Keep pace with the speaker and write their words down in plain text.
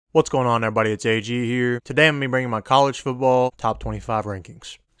What's going on, everybody? It's AG here. Today I'm going to be bringing my college football top 25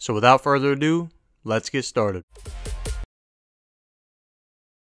 rankings. So without further ado, let's get started.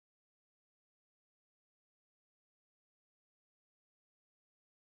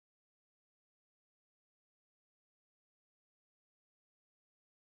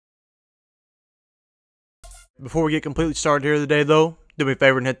 Before we get completely started here today though, do me a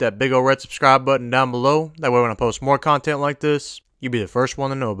favor and hit that big old red subscribe button down below. That way when I post more content like this, you'll be the first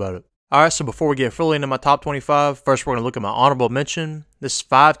one to know about it. Alright, so before we get fully into my top 25, first we're going to look at my honorable mention. This is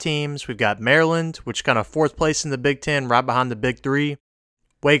 5 teams. We've got Maryland, which is kind of 4th place in the Big Ten, right behind the Big 3.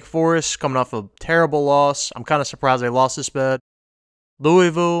 Wake Forest, coming off a terrible loss. I'm kind of surprised they lost this bad.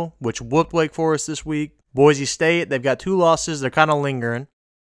 Louisville, which whooped Wake Forest this week. Boise State, they've got 2 losses. They're kind of lingering.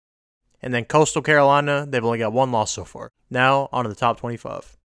 And then Coastal Carolina, they've only got 1 loss so far. Now, on to the top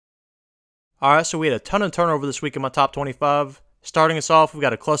 25. Alright, so we had a ton of turnover this week in my top 25. Starting us off, we've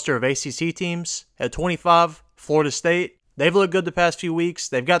got a cluster of ACC teams. At 25, Florida State. They've looked good the past few weeks.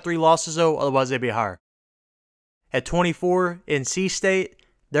 They've got 3 losses though, otherwise they'd be higher. At 24, NC State.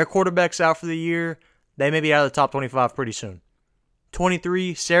 Their quarterback's out for the year. They may be out of the top 25 pretty soon.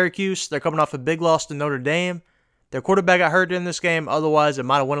 23, Syracuse. They're coming off a big loss to Notre Dame. Their quarterback got hurt in this game, otherwise it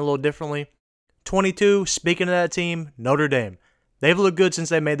might have went a little differently. 22, speaking of that team, Notre Dame. They've looked good since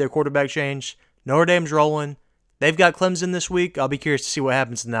they made their quarterback change. Notre Dame's rolling. They've got Clemson this week. I'll be curious to see what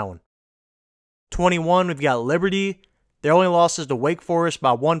happens in that one. 21, we've got Liberty. Their only loss is to Wake Forest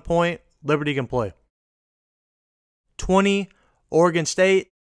by 1 point. Liberty can play. 20, Oregon State.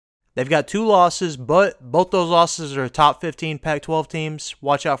 They've got 2 losses, but both those losses are top 15 Pac-12 teams.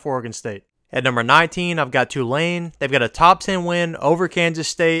 Watch out for Oregon State. At number 19, I've got Tulane. They've got a top 10 win over Kansas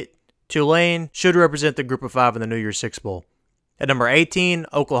State. Tulane should represent the group of 5 in the New Year's Six Bowl. At number 18,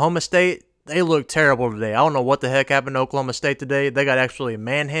 Oklahoma State. They look terrible today. I don't know what the heck happened to Oklahoma State today. They got actually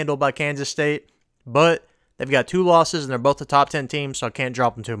manhandled by Kansas State, but they've got 2 losses, and they're both the top 10 teams, so I can't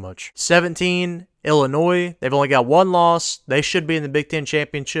drop them too much. 17, Illinois. They've only got 1 loss. They should be in the Big Ten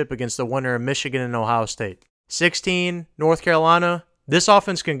Championship against the winner of Michigan and Ohio State. 16, North Carolina. This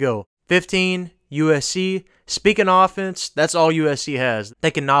offense can go. 15, USC. Speaking of offense, that's all USC has.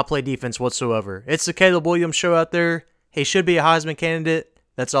 They cannot play defense whatsoever. It's the Caleb Williams show out there. He should be a Heisman candidate.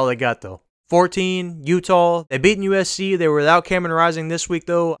 That's all they got, though. 14, Utah. They've beaten USC. They were without Cameron Rising this week,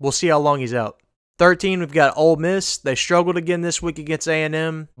 though. We'll see how long he's out. 13, we've got Ole Miss. They struggled again this week against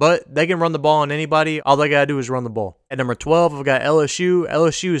A&M, but they can run the ball on anybody. All they got to do is run the ball. At number 12, we've got LSU.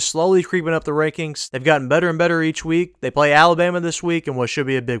 LSU is slowly creeping up the rankings. They've gotten better and better each week. They play Alabama this week in what should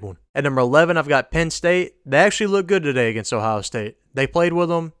be a big one. At number 11, I've got Penn State. They actually look good today against Ohio State. They played with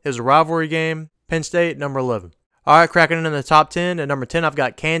them. It was a rivalry game. Penn State, number 11. All right, cracking in the top 10. At number 10, I've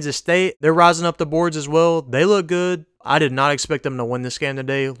got Kansas State. They're rising up the boards as well. They look good. I did not expect them to win this game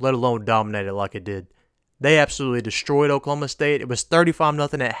today, let alone dominate it like it did. They absolutely destroyed Oklahoma State. It was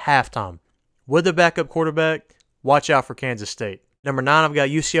 35-0 at halftime. With the backup quarterback, watch out for Kansas State. Number 9, I've got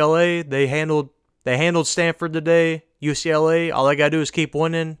UCLA. They handled Stanford today. UCLA, all they got to do is keep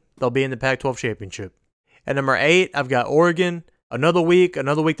winning. They'll be in the Pac-12 championship. At number 8, I've got Oregon. Another week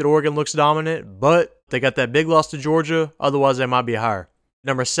that Oregon looks dominant, but they got that big loss to Georgia. Otherwise, they might be higher.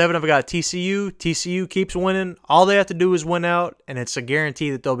 Number 7, I've got TCU. TCU keeps winning. All they have to do is win out, and it's a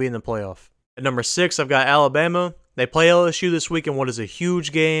guarantee that they'll be in the playoff. At number 6, I've got Alabama. They play LSU this week in what is a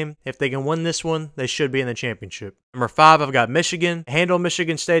huge game. If they can win this one, they should be in the championship. Number 5, I've got Michigan. Handle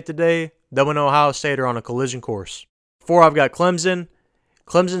Michigan State today. Them and Ohio State are on a collision course. 4, I've got Clemson.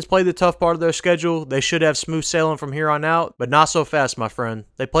 Clemson's played the tough part of their schedule. They should have smooth sailing from here on out, but not so fast, my friend.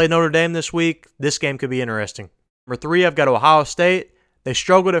 They play Notre Dame this week. This game could be interesting. Number 3, I've got Ohio State. They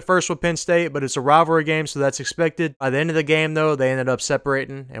struggled at first with Penn State, but it's a rivalry game, so that's expected. By the end of the game, though, they ended up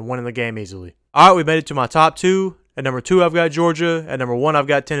separating and winning the game easily. All right, we made it to my top 2. At number 2, I've got Georgia. At number 1, I've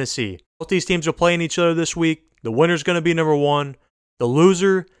got Tennessee. Both these teams are playing each other this week. The winner's going to be number 1. The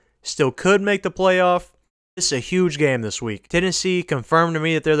loser still could make the playoff. This is a huge game this week. Tennessee confirmed to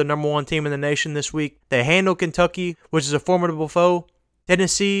me that they're the number 1 team in the nation this week. They handle Kentucky, which is a formidable foe.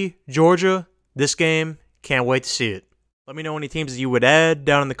 Tennessee, Georgia, this game, can't wait to see it. Let me know any teams that you would add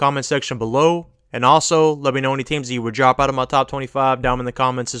down in the comment section below. And also, let me know any teams that you would drop out of my top 25 down in the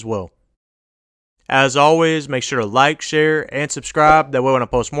comments as well. As always, make sure to like, share, and subscribe. That way when I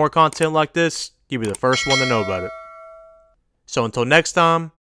post more content like this, you'll be the first one to know about it. So until next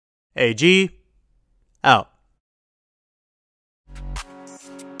time, AG, out.